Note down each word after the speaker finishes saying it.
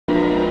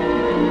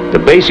The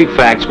basic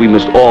facts we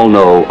must all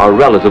know are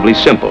relatively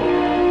simple.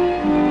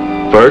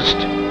 First,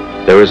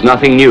 there is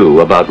nothing new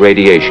about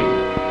radiation.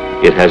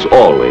 It has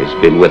always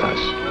been with us.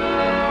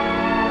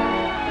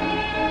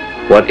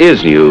 What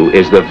is new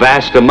is the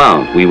vast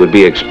amount we would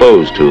be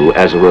exposed to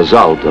as a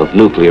result of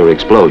nuclear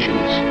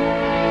explosions.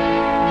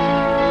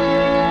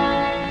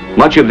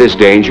 Much of this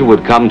danger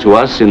would come to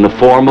us in the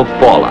form of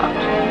fallout.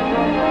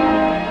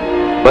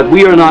 But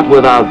we are not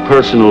without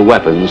personal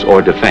weapons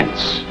or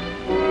defense.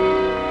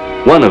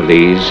 One of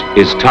these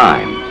is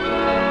time.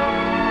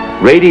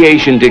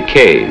 Radiation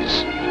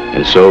decays,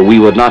 and so we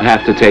would not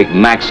have to take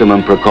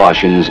maximum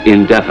precautions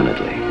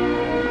indefinitely.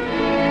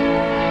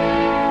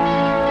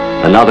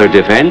 Another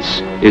defense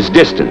is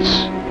distance.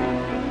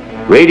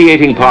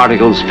 Radiating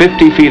particles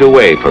 50 feet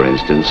away, for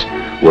instance,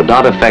 would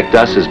not affect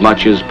us as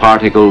much as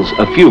particles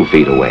a few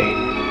feet away.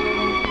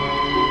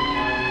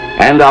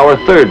 And our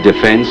third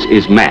defense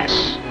is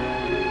mass.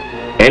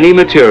 Any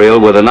material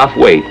with enough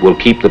weight will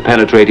keep the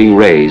penetrating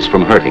rays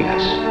from hurting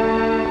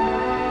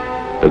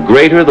us. The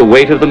greater the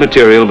weight of the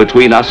material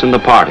between us and the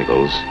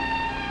particles,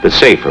 the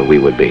safer we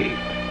would be.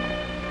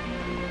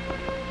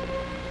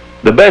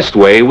 The best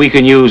way we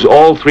can use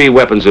all three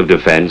weapons of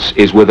defense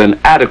is with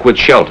an adequate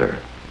shelter,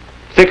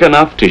 thick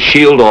enough to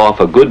shield off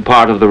a good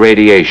part of the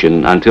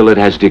radiation until it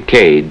has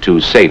decayed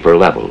to safer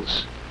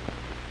levels.